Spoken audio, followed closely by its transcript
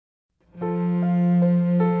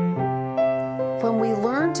when we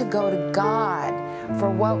learn to go to God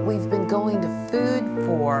for what we've been going to food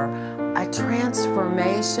for, a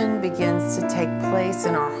transformation begins to take place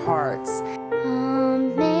in our hearts. Amazing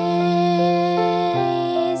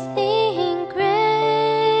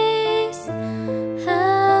grace,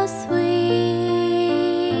 how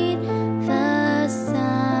sweet the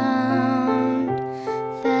sound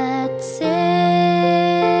that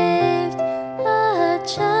saved a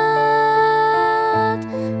child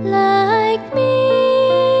like me.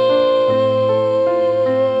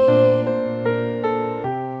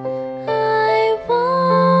 I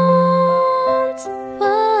once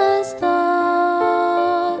was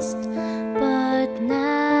lost, but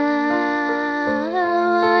now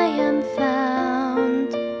I am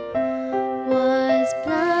found. Was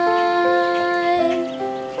blind,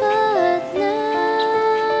 but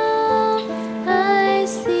now I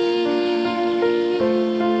see.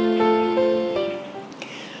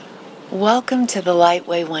 Welcome to the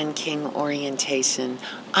Lightway One King Orientation.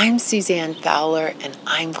 I'm Suzanne Fowler, and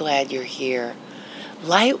I'm glad you're here.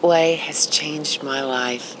 Lightway has changed my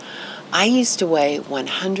life. I used to weigh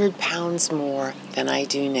 100 pounds more than I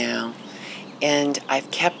do now, and I've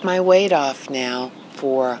kept my weight off now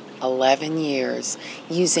for 11 years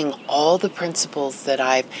using all the principles that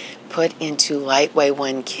I've put into Lightway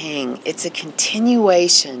One King. It's a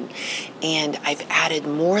continuation, and I've added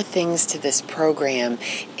more things to this program,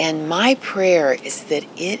 and my prayer is that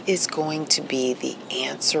it is going to be the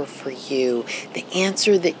answer for you, the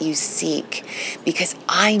answer that you seek, because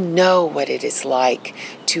I know what it is like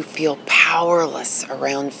to feel powerless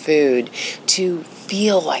around food, to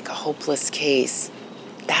feel like a hopeless case.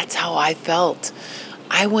 That's how I felt.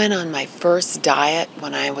 I went on my first diet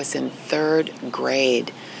when I was in 3rd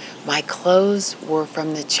grade. My clothes were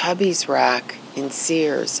from the Chubby's rack in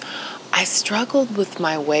Sears. I struggled with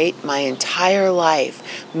my weight my entire life,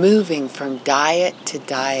 moving from diet to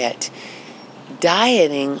diet.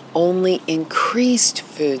 Dieting only increased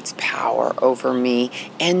food's power over me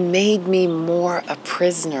and made me more a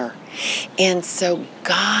prisoner. And so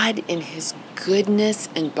God, in His goodness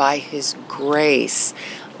and by His grace,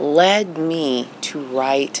 led me to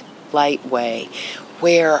write Lightway,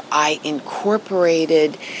 where I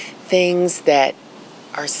incorporated things that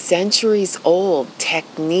are centuries old,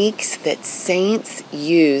 techniques that saints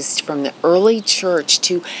used from the early church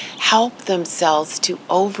to help themselves to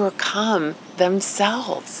overcome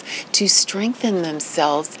themselves, to strengthen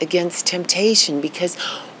themselves against temptation. Because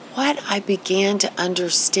what I began to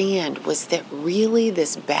understand was that really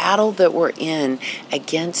this battle that we're in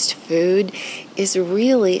against food is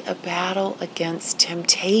really a battle against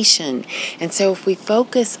temptation. And so if we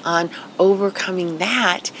focus on overcoming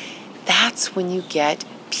that, that's when you get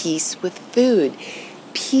peace with food.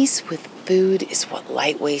 Peace with food is what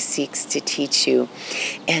Lightway seeks to teach you.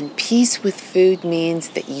 And peace with food means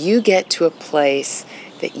that you get to a place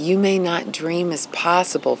that you may not dream is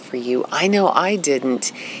possible for you. I know I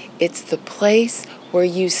didn't. It's the place where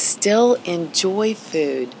you still enjoy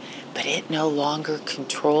food, but it no longer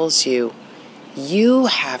controls you. You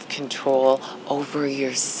have control over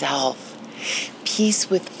yourself. Peace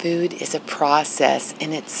with food is a process,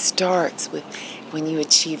 and it starts with when you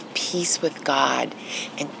achieve peace with God.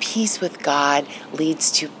 And peace with God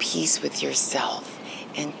leads to peace with yourself.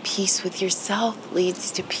 And peace with yourself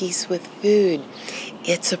leads to peace with food.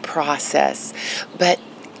 It's a process, but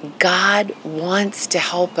God wants to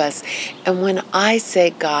help us. And when I say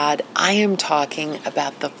God, I am talking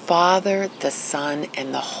about the Father, the Son,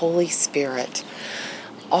 and the Holy Spirit.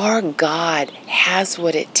 Our God has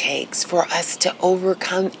what it takes for us to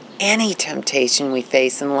overcome any temptation we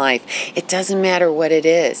face in life. It doesn't matter what it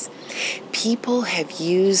is. People have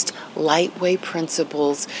used Lightway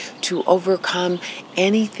principles to overcome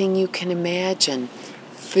anything you can imagine.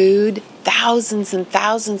 Food, thousands and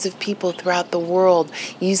thousands of people throughout the world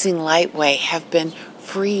using Lightway have been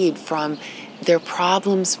freed from their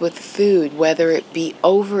problems with food, whether it be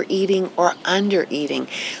overeating or undereating.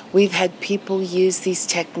 We've had people use these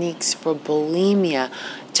techniques for bulimia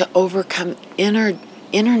to overcome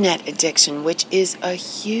internet addiction, which is a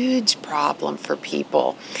huge problem for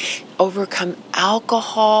people. Overcome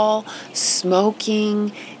alcohol,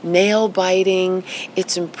 smoking, nail biting.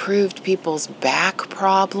 It's improved people's back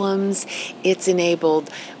problems. It's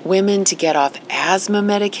enabled women to get off asthma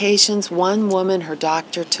medications. One woman, her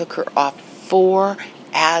doctor took her off 4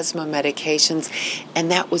 asthma medications,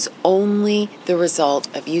 and that was only the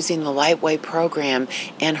result of using the Lightway program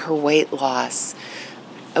and her weight loss.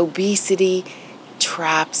 Obesity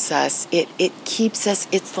traps us. It keeps us,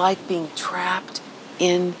 it's like being trapped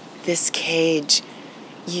in this cage.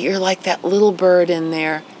 You're like that little bird in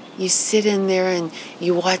there. You sit in there and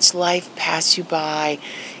you watch life pass you by.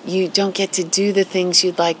 You don't get to do the things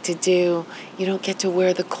you'd like to do. You don't get to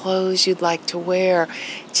wear the clothes you'd like to wear.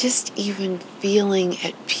 Just even feeling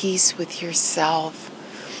at peace with yourself.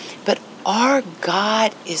 But our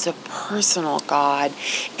God is a personal God,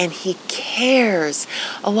 and He cares.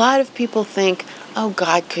 A lot of people think, oh,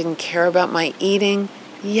 God couldn't care about my eating.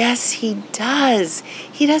 Yes, He does.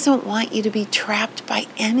 He doesn't want you to be trapped by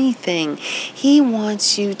anything. He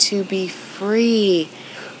wants you to be free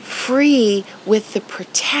with the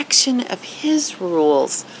protection of His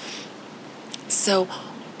rules. So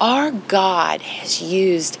our God has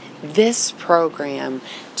used this program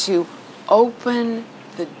to open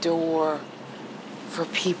the door for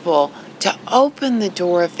people, to open the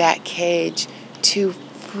door of that cage, to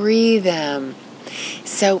free them.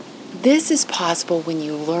 So this is possible when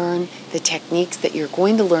you learn the techniques that you're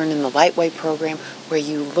going to learn in the Lightway program, where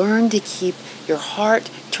you learn to keep your heart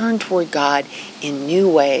turned toward God in new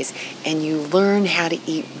ways, and you learn how to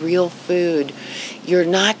eat real food. You're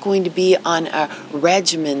not going to be on a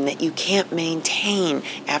regimen that you can't maintain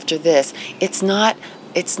after this. It's not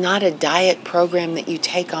a diet program that you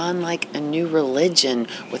take on like a new religion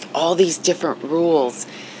with all these different rules.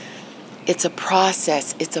 It's a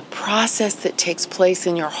process. It's a process that takes place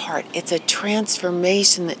in your heart. It's a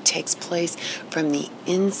transformation that takes place from the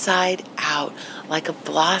inside out, like a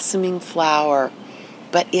blossoming flower.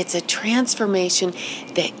 But it's a transformation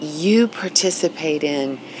that you participate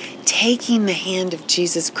in, taking the hand of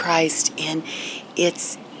Jesus Christ, and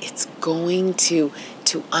it's going to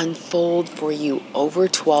unfold for you over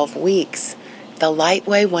 12 weeks. The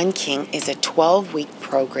Lightway One King is a 12-week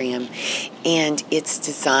program, and it's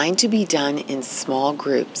designed to be done in small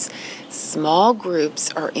groups. Small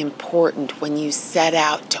groups are important when you set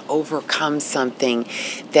out to overcome something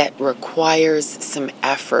that requires some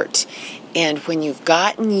effort. And when you've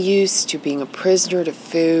gotten used to being a prisoner to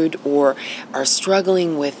food, or are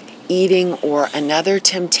struggling with eating or another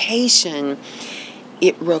temptation,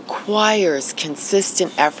 it requires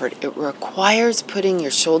consistent effort. It requires putting your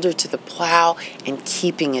shoulder to the plow and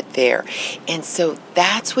keeping it there. And so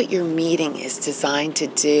that's what your meeting is designed to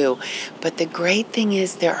do. But the great thing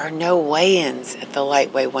is there are no weigh-ins at the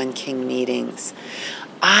Lightway One King meetings.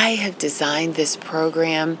 I have designed this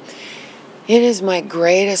program. It is my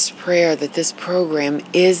greatest prayer that this program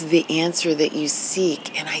is the answer that you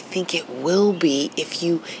seek, and I think it will be if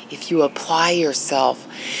you apply yourself.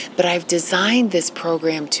 But I've designed this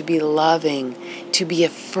program to be loving, to be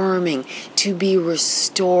affirming, to be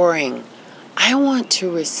restoring. I want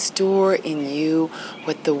to restore in you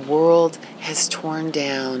what the world has torn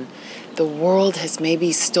down. The world has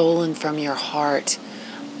maybe stolen from your heart.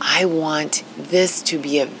 I want this to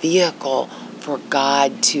be a vehicle for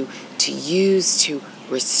God to use to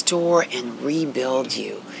restore and rebuild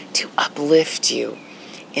you, to uplift you,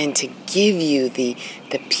 and to give you the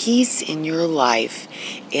peace in your life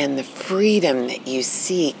and the freedom that you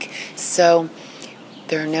seek. So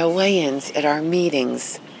there are no weigh-ins at our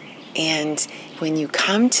meetings. And when you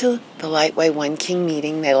come to the Lightway One King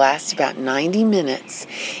meeting, they last about 90 minutes,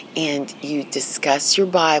 and you discuss your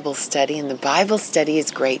Bible study. And the Bible study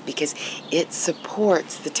is great because it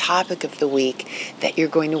supports the topic of the week that you're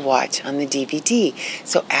going to watch on the DVD.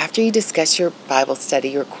 So after you discuss your Bible study,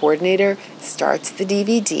 your coordinator starts the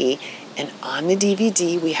DVD, and on the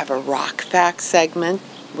DVD we have a rock fact segment,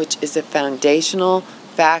 which is a foundational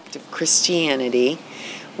fact of Christianity.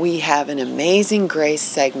 We have an amazing grace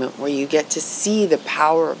segment where you get to see the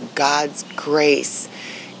power of God's grace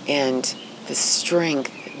and the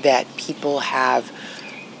strength that people have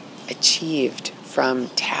achieved from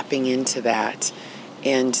tapping into that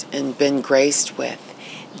and been graced with.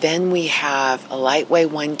 Then we have a Lightway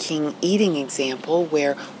One King eating example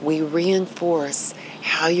where we reinforce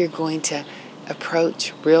how you're going to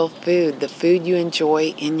approach real food, the food you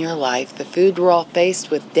enjoy in your life, the food we're all faced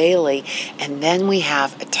with daily, and then we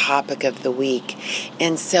have a topic of the week.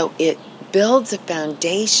 And so it builds a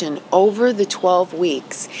foundation over the 12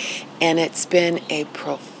 weeks, and it's been a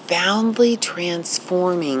profoundly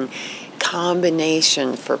transforming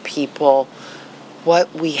combination for people.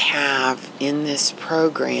 What we have in this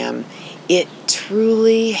program, it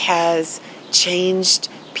truly has changed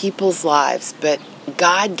people's lives, but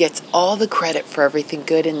God gets all the credit for everything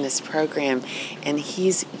good in this program, and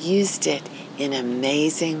He's used it in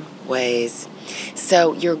amazing ways.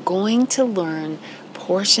 So you're going to learn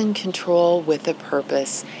portion control with a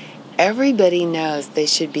purpose. Everybody knows they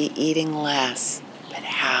should be eating less, but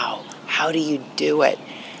how? How do you do it?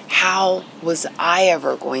 How was I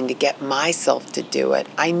ever going to get myself to do it?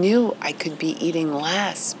 I knew I could be eating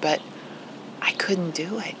less, but I couldn't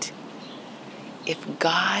do it. if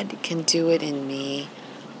God can do it in me,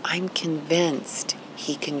 I'm convinced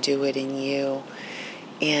He can do it in you.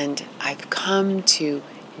 And I've come to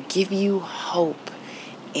give you hope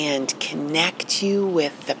and connect you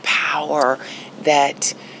with the power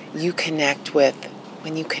that you connect with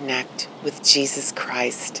when you connect with Jesus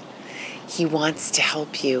Christ. He wants to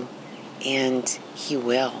help you, and He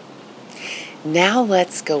will. Now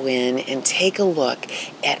let's go in and take a look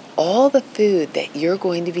at all the food that you're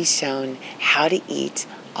going to be shown how to eat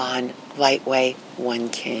on Lightway One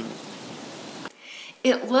King.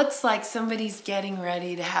 It looks like somebody's getting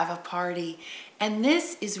ready to have a party, and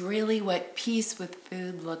this is really what peace with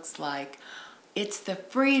food looks like. It's the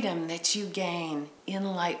freedom that you gain in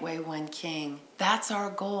Lightway One King. That's our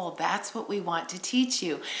goal. That's what we want to teach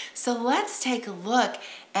you. So let's take a look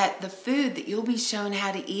at the food that you'll be shown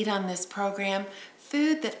how to eat on this program.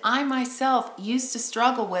 Food that I myself used to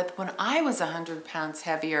struggle with when I was 100 pounds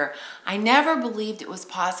heavier. I never believed it was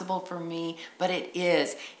possible for me, but it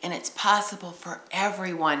is. And it's possible for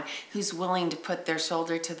everyone who's willing to put their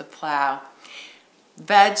shoulder to the plow.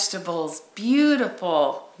 Vegetables,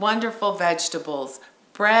 beautiful, wonderful vegetables.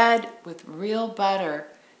 Bread with real butter.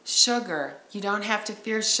 Sugar, you don't have to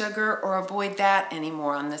fear sugar or avoid that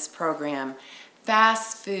anymore on this program.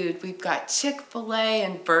 Fast food, we've got Chick-fil-A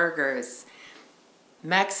and burgers.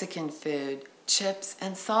 Mexican food, chips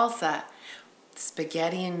and salsa.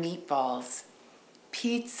 Spaghetti and meatballs.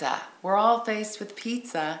 Pizza, we're all faced with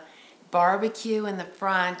pizza. Barbecue in the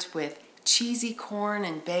front with cheesy corn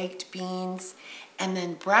and baked beans. And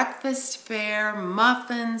then breakfast fare,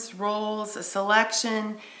 muffins, rolls, a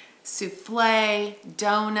selection, souffle,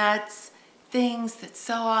 donuts, things that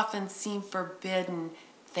so often seem forbidden,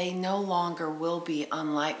 they no longer will be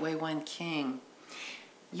on Lightway One King.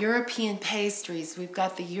 European pastries, we've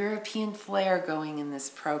got the European flair going in this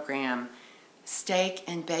program. Steak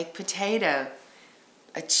and baked potato,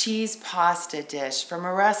 a cheese pasta dish from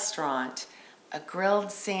a restaurant, a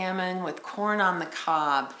grilled salmon with corn on the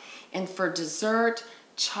cob, and for dessert,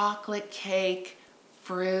 chocolate cake,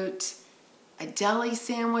 fruit, a deli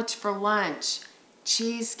sandwich for lunch,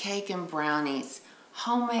 cheesecake and brownies,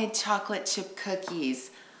 homemade chocolate chip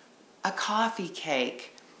cookies, a coffee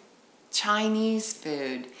cake, Chinese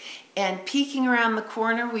food. And peeking around the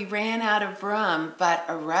corner, we ran out of room, but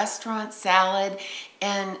a restaurant salad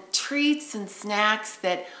and treats and snacks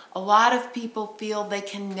that a lot of people feel they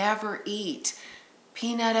can never eat.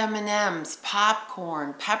 Peanut M&Ms,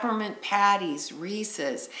 popcorn, peppermint patties,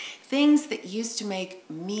 Reese's, things that used to make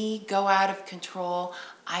me go out of control,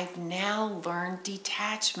 I've now learned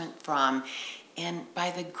detachment from. And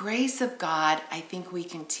by the grace of God, I think we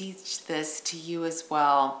can teach this to you as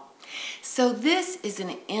well. So this is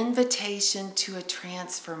an invitation to a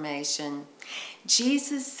transformation.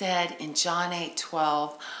 Jesus said in John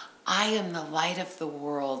 8:12, I am the light of the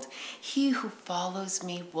world. He who follows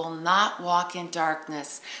me will not walk in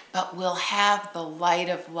darkness, but will have the light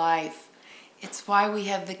of life. It's why we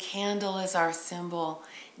have the candle as our symbol.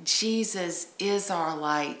 Jesus is our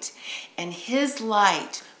light, and His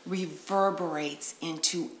light reverberates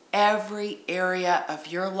into every area of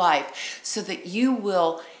your life so that you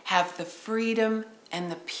will have the freedom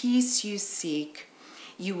and the peace you seek.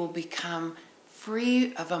 You will become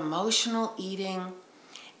free of emotional eating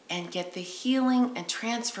and get the healing and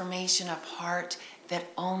transformation of heart that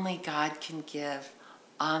only God can give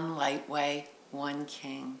on Lightway One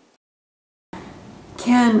King.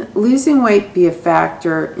 Can losing weight be a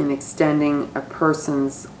factor in extending a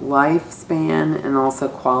person's lifespan and also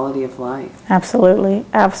quality of life? Absolutely,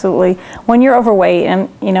 absolutely. When you're overweight, and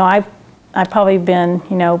I've probably been,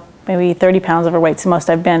 maybe 30 pounds overweight, it's the most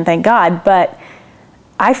I've been, thank God, but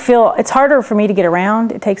I feel it's harder for me to get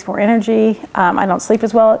around. It takes more energy. I don't sleep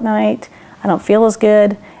as well at night. I don't feel as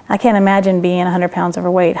good. I can't imagine being 100 pounds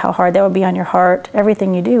overweight, how hard that would be on your heart.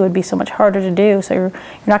 Everything you do would be so much harder to do. So you're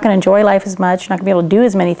not going to enjoy life as much. You're not going to be able to do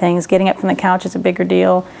as many things. Getting up from the couch is a bigger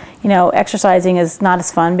deal. Exercising is not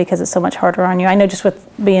as fun because it's so much harder on you. I know just with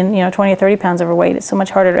being, 20 or 30 pounds overweight, it's so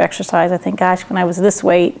much harder to exercise. I think, gosh, when I was this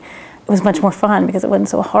weight, it was much more fun because it wasn't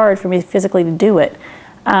so hard for me physically to do it.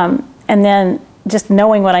 And then just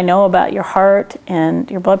knowing what I know about your heart and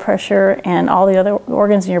your blood pressure and all the other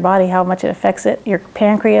organs in your body, how much it affects it, your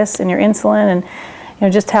pancreas and your insulin,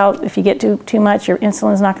 and just how if you get too much, your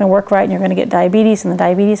insulin is not going to work right and you're going to get diabetes, and the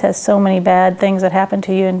diabetes has so many bad things that happen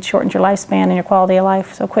to you and shortens your lifespan and your quality of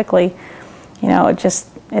life so quickly.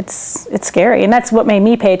 It's scary, and that's what made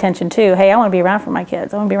me pay attention too. Hey, I want to be around for my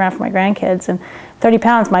kids. I want to be around for my grandkids, and 30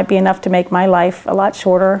 pounds might be enough to make my life a lot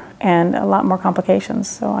shorter and a lot more complications,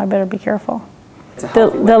 so I better be careful.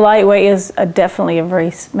 The Lightway is definitely a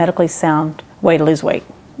very medically sound way to lose weight.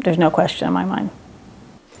 there's no question in my mind.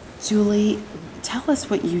 Julie, tell us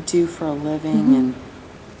what you do for a living and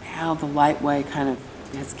how the Lightway kind of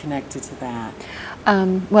is connected to that.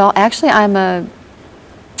 Well, actually, I'm a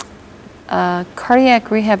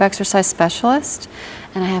cardiac rehab exercise specialist,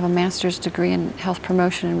 and I have a master's degree in health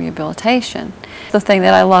promotion and rehabilitation. The thing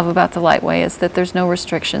that I love about the Lightway is that there's no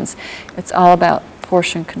restrictions. It's all about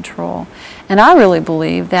portion control. And I really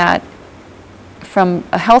believe that from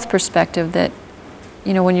a health perspective that,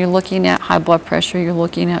 you know, when you're looking at high blood pressure, you're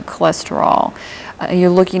looking at cholesterol, you're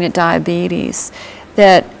looking at diabetes,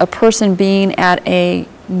 that a person being at a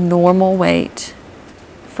normal weight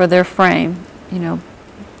for their frame, you know,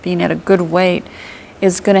 being at a good weight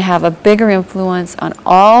is going to have a bigger influence on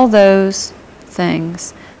all those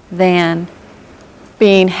things than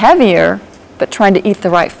being heavier but trying to eat the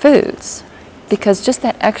right foods. Because just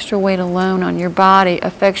that extra weight alone on your body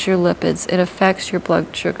affects your lipids, it affects your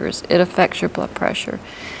blood sugars, it affects your blood pressure.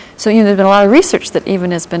 So, you know, there's been a lot of research that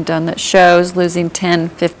even has been done that shows losing 10,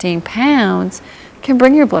 15 pounds can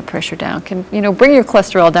bring your blood pressure down, can, you know, bring your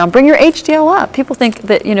cholesterol down, bring your HDL up. People think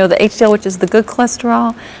that, you know, the HDL, which is the good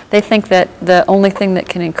cholesterol, they think that the only thing that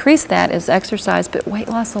can increase that is exercise, but weight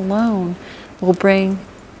loss alone will bring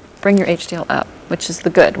your HDL up, which is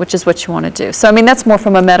the good, which is what you want to do. So, I mean, that's more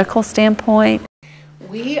from a medical standpoint.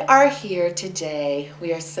 We are here today.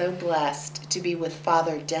 We are so blessed to be with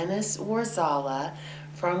Father Dennis Warzala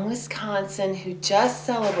from Wisconsin, who just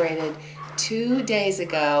celebrated 2 days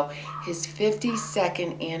ago his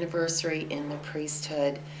 52nd anniversary in the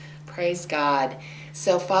priesthood. Praise God.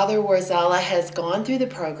 So Father Warzala has gone through the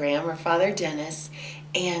program, or Father Dennis,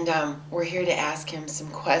 and we're here to ask him some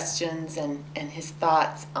questions and his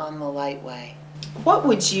thoughts on the Lightway. What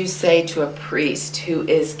would you say to a priest who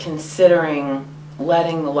is considering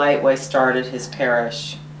letting the Lightway start at his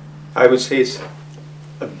parish? I would say it's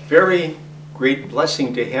a very great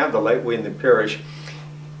blessing to have the Lightway in the parish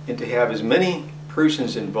and to have as many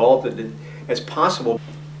persons involved in it as possible.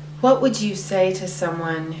 What would you say to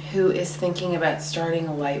someone who is thinking about starting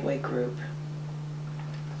a Lightway group?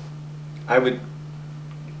 I would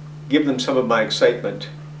give them some of my excitement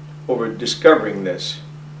over discovering this,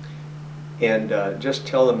 and just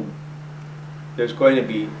tell them there's going to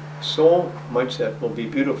be so much that will be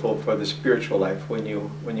beautiful for the spiritual life when you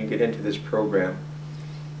get into this program,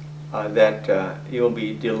 that you'll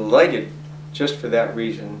be delighted just for that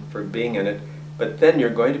reason, for being in it. But then you're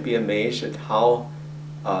going to be amazed at how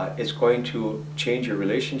it's going to change your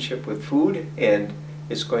relationship with food, and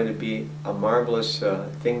it's going to be a marvelous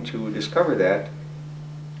thing to discover that.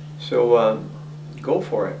 So go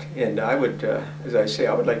for it. And I would, as I say,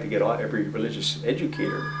 I would like to get every religious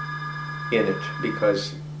educator in it,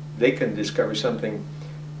 because they can discover something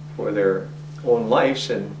for their own lives,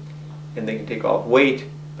 and they can take off weight,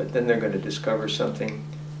 but then they're going to discover something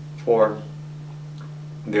for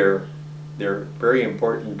their very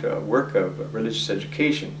important work of religious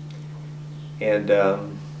education. And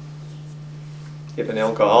if an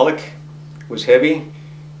alcoholic was heavy,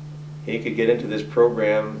 he could get into this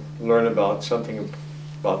program, learn about something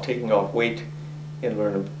about taking off weight, and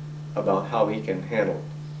learn about how he can handle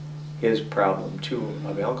his problem too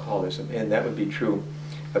of alcoholism. And that would be true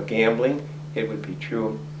of gambling. It would be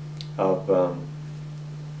true of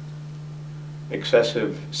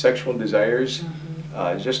excessive sexual desires.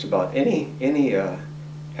 Just about any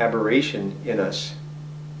aberration in us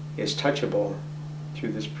is touchable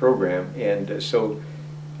through this program. And so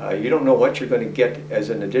you don't know what you're going to get as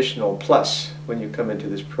an additional plus when you come into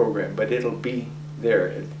this program, but it'll be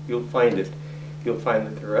there. You'll find it. You'll find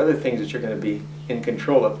that there are other things that you're going to be in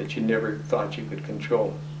control of that you never thought you could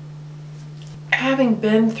control. Having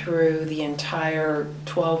been through the entire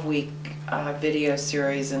 12-week video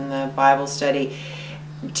series in the Bible study,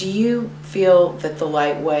 do you feel that the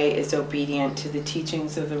Lightway is obedient to the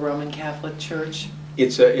teachings of the Roman Catholic Church?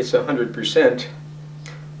 It's 100%.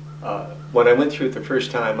 When I went through it the first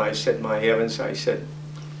time, I said, my heavens, I said,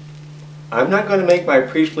 I'm not going to make my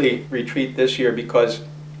priestly retreat this year because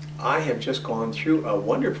I have just gone through a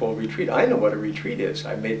wonderful retreat. I know what a retreat is.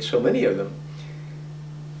 I've made so many of them.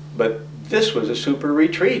 But this was a super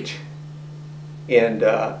retreat. And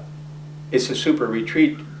it's a super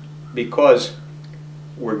retreat because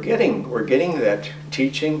we're getting that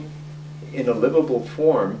teaching in a livable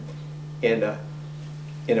form, in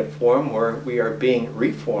a form where we are being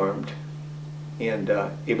reformed and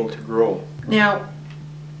able to grow. Now,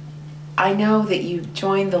 I know that you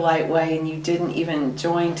joined the Lightway and you didn't even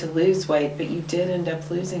join to lose weight, but you did end up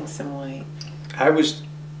losing some weight. I was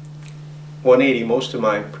 180 most of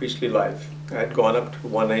my priestly life. I'd gone up to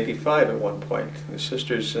 195 at one point. The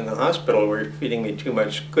sisters in the hospital were feeding me too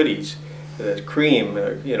much goodies, the cream,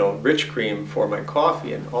 you know, rich cream for my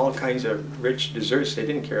coffee and all kinds of rich desserts. They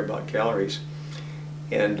didn't care about calories.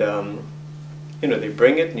 And, you know, they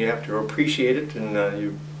bring it and you have to appreciate it,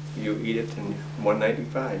 and you eat it in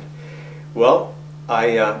 $1.95. Well,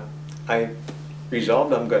 I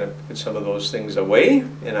resolved I'm going to put some of those things away,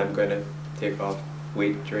 and I'm going to take off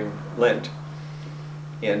weight during Lent.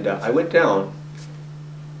 And I went down,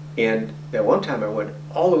 and at one time I went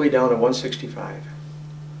all the way down to 165.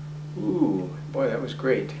 Ooh, boy, that was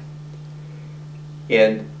great.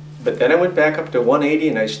 But then I went back up to 180,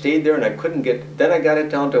 and I stayed there, and I couldn't get, then I got it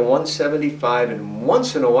down to 175, and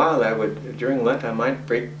once in a while I would, during Lent, I might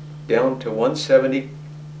break down to 170,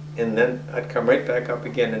 and then I'd come right back up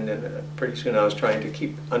again, and then pretty soon I was trying to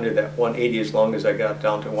keep under that 180 as long as I got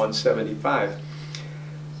down to 175.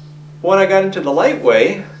 When I got into the light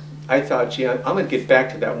way, I thought, gee, I'm going to get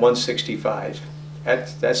back to that 165.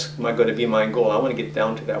 That's going to be my goal. I want to get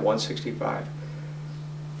down to that 165.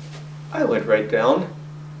 I went right down.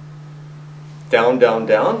 Down, down,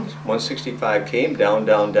 down, 165 came, down,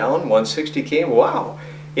 down, down, 160 came, wow.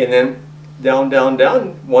 And then down, down,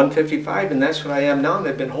 down, 155, and that's what I am now. And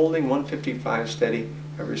I've been holding 155 steady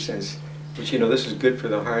ever since. But you know, this is good for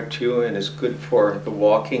the heart too, and it's good for the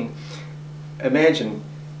walking. Imagine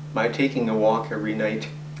my taking a walk every night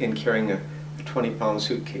and carrying a 20-pound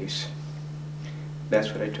suitcase. That's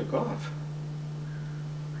what I took off.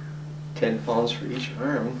 10 pounds for each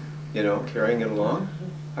arm, you know, carrying it along.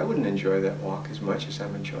 I wouldn't enjoy that walk as much as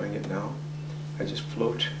I'm enjoying it now. I just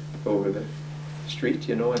float over the street,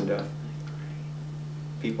 you know, and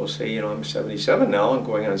people say, you know, I'm 77 now, I'm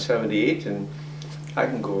going on 78, and I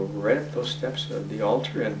can go right up those steps of the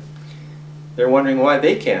altar, and they're wondering why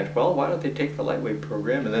they can't. Well, why don't they take the lightweight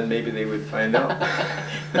program, and then maybe they would find out.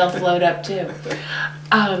 They'll float up too.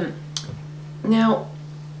 Now,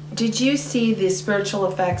 did you see the spiritual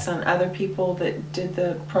effects on other people that did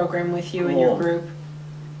the program with you in your group?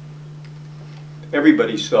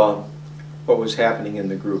 Everybody saw what was happening in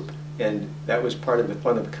the group, and that was part of the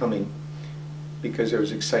fun of coming, because there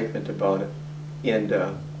was excitement about it, and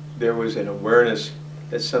there was an awareness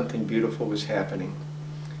that something beautiful was happening.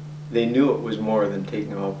 They knew it was more than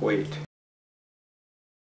taking off weight.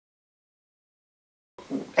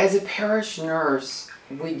 As a parish nurse,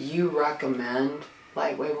 would you recommend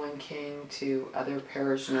Lightweight One King to other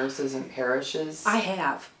parish nurses and parishes? I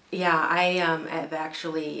have. Yeah, I have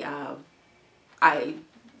actually, I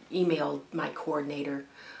emailed my coordinator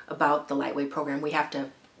about the Lightweight program. We have to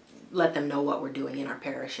let them know what we're doing in our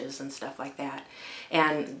parishes and stuff like that.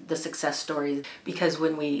 And the success stories, because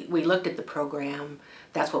when we looked at the program,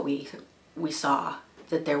 that's what we saw,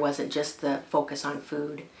 that there wasn't just the focus on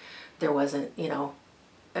food. There wasn't, you know,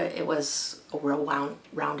 it was a real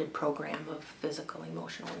rounded program of physical,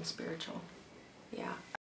 emotional, and spiritual. Yeah.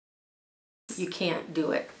 You can't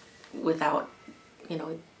do it without, you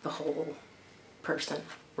know, the whole person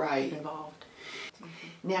involved.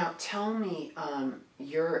 Now, tell me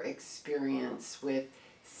your experience with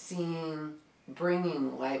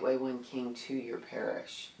bringing Lightweight One King to your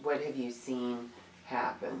parish. What have you seen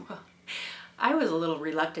happen? Well, I was a little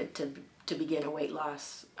reluctant to begin a weight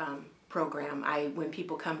loss program. When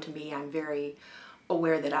people come to me, I'm very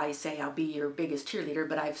aware that I say I'll be your biggest cheerleader,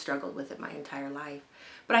 but I've struggled with it my entire life.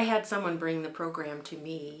 But I had someone bring the program to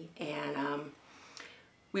me, and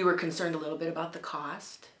we were concerned a little bit about the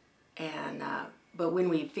cost, and but when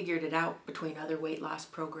we figured it out between other weight loss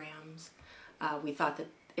programs, we thought that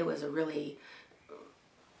it was a really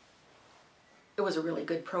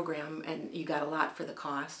good program, and you got a lot for the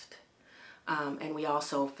cost. And we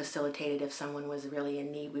also facilitated, if someone was really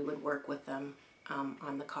in need, we would work with them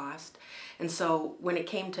on the cost. And so when it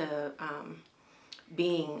came to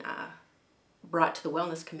being brought to the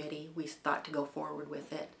wellness committee, we thought to go forward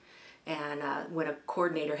with it. And when a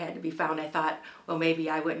coordinator had to be found, I thought, well, maybe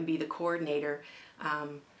I wouldn't be the coordinator.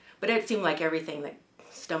 But it seemed like everything that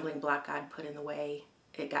stumbling block God put in the way,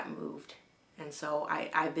 it got moved. And so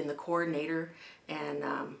I've been the coordinator, and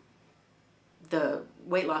the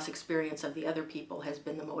weight loss experience of the other people has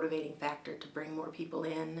been the motivating factor to bring more people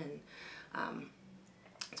in, and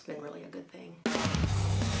it's been really a good thing.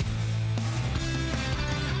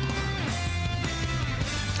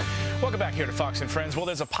 Welcome back here to Fox and Friends. Well,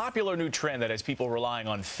 there's a popular new trend that has people relying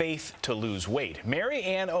on faith to lose weight. Mary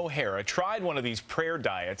Ann O'Hara tried one of these prayer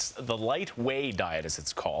diets, the Light Way diet as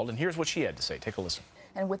it's called, and here's what she had to say. Take a listen.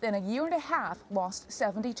 And within a year and a half, lost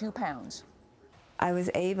 72 pounds. I was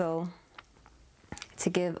able to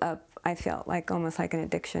give up, I felt like almost like an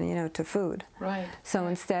addiction, you know, to food. Right. So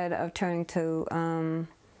instead of turning to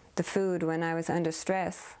the food when I was under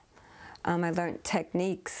stress, I learned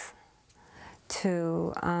techniques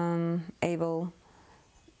to able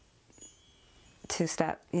to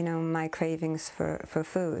stop, my cravings for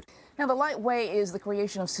food. Now, the Light Way is the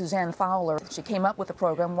creation of Suzanne Fowler. She came up with the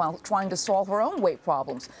program while trying to solve her own weight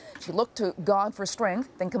problems. She looked to God for strength,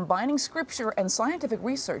 then combining scripture and scientific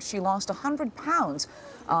research, she lost 100 pounds.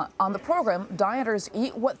 On the program, dieters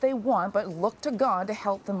eat what they want, but look to God to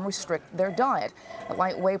help them restrict their diet. The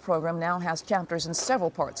Light Way program now has chapters in several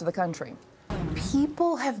parts of the country.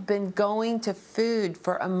 People have been going to food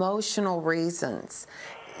for emotional reasons.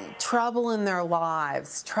 Trouble in their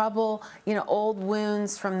lives, trouble, old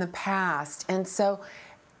wounds from the past. And so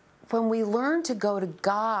when we learn to go to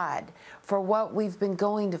God for what we've been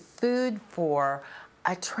going to food for,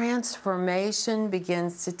 a transformation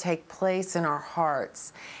begins to take place in our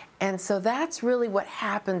hearts. And so that's really what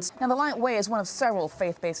happens. Now, the Light Way is one of several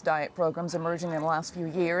faith-based diet programs emerging in the last few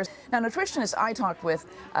years. Now, nutritionists I talked with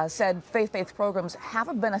said faith-based programs have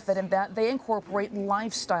a benefit in that they incorporate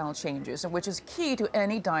lifestyle changes, which is key to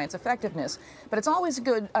any diet's effectiveness. But it's always a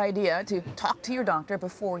good idea to talk to your doctor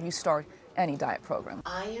before you start any diet program.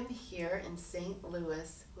 I am here in St.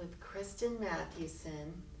 Louis with Kristen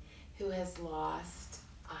Matthewson, who has lost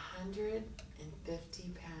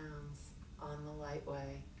 150 pounds on the Light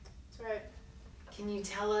Way. That's right. Can you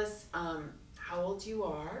tell us how old you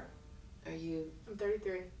are? I'm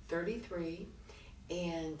 33. 33.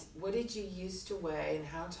 And what did you used to weigh, and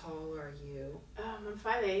how tall are you? I'm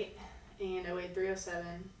 5'8", and I weighed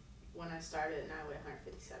 307 when I started, and I weigh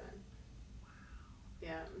 157. Wow.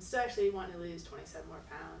 Yeah, I'm still actually wanting to lose 27 more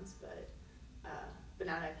pounds, but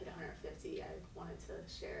now that I've hit 150, I wanted to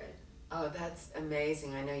share it. Oh, that's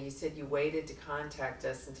amazing. I know you said you waited to contact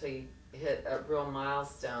us until you hit a real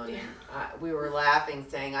milestone. Yeah. And we were laughing,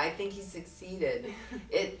 saying, I think he succeeded.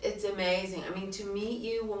 It's amazing. I mean, to meet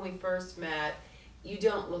you when we first met, you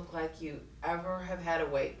don't look like you ever have had a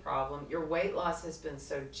weight problem. Your weight loss has been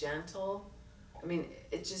so gentle. I mean,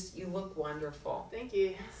 you look wonderful. Thank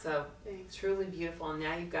you. So, Thanks. Truly beautiful. And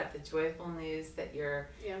now you've got the joyful news that you're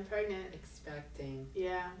I'm pregnant. Expecting.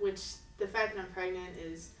 Yeah, which the fact that I'm pregnant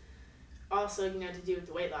is also, to do with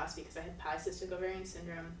the weight loss, because I had polycystic ovarian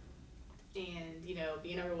syndrome, and,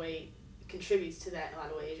 being overweight contributes to that in a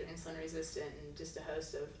lot of ways. You're insulin resistant and just a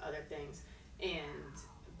host of other things. And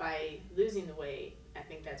by losing the weight, I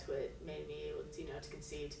think that's what made me able to, to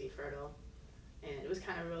conceive, to be fertile. And it was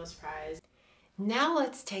kind of a real surprise. Now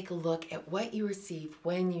let's take a look at what you receive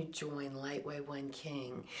when you join Lightway One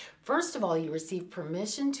King. First of all, you receive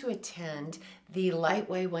permission to attend the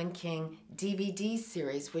Lightway One King DVD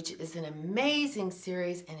series, which is an amazing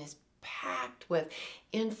series and is packed with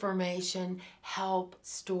information, help,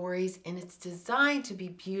 stories, and it's designed to be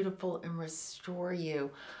beautiful and restore you.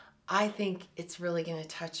 I think it's really going to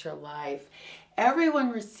touch your life. Everyone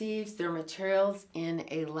receives their materials in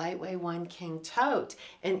a Lightway One King tote,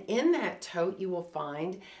 and in that tote you will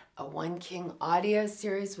find a One King audio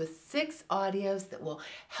series with 6 audios that will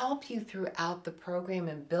help you throughout the program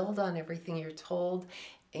and build on everything you're told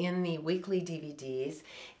in the weekly DVDs.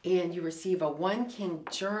 And you receive a One King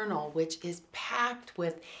journal, which is packed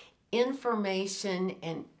with information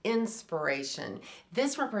and inspiration.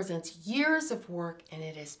 This represents years of work, and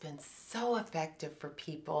it has been so effective for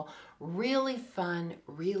people. Really fun,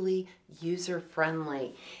 really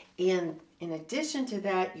user-friendly. And in addition to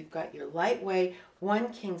that, you've got your Lightway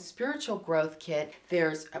One King Spiritual Growth Kit.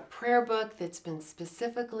 There's a prayer book that's been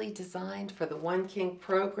specifically designed for the One King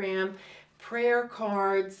program, prayer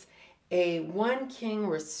cards, a One King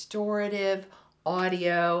restorative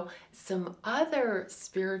audio, some other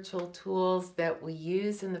spiritual tools that we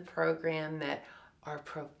use in the program that are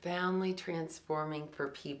profoundly transforming for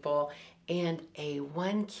people, and a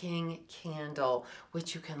One King candle,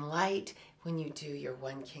 which you can light when you do your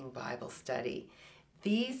One King Bible study.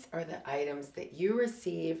 These are the items that you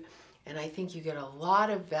receive, and I think you get a lot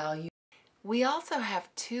of value. We also have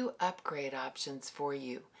 2 upgrade options for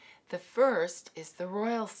you. The first is the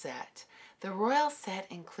Royal Set. The Royal Set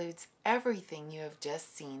includes everything you have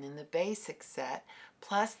just seen in the basic set,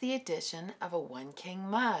 plus the addition of a One King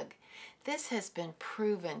mug. This has been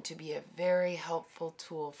proven to be a very helpful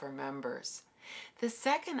tool for members. The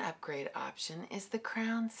second upgrade option is the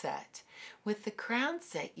Crown Set. With the Crown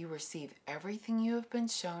Set, you receive everything you have been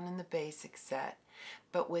shown in the basic set,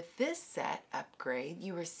 but with this set upgrade,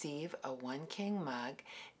 you receive a One King mug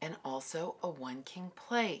and also a One King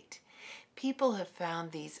plate. People have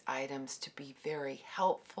found these items to be very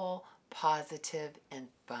helpful, positive, and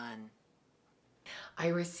fun. I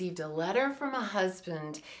received a letter from a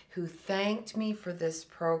husband who thanked me for this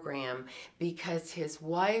program because his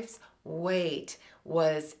wife's weight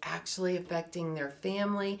was actually affecting their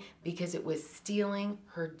family because it was stealing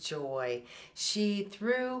her joy. She,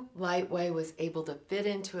 through Lightway, was able to fit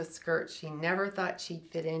into a skirt she never thought she'd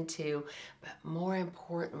fit into, but more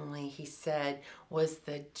importantly, he said, was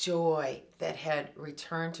the joy that had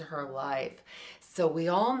returned to her life. So we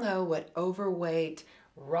all know what overweight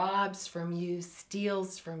robs from you,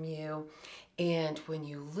 steals from you, and when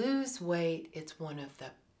you lose weight, it's one of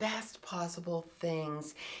the best possible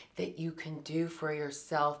things that you can do for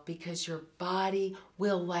yourself because your body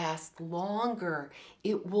will last longer.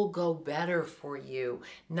 It will go better for you,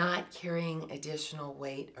 not carrying additional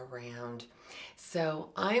weight around. So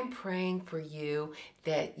I'm praying for you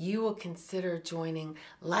that you will consider joining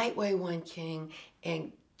Lightway One King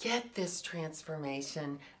and get this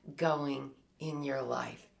transformation going in your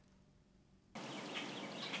life.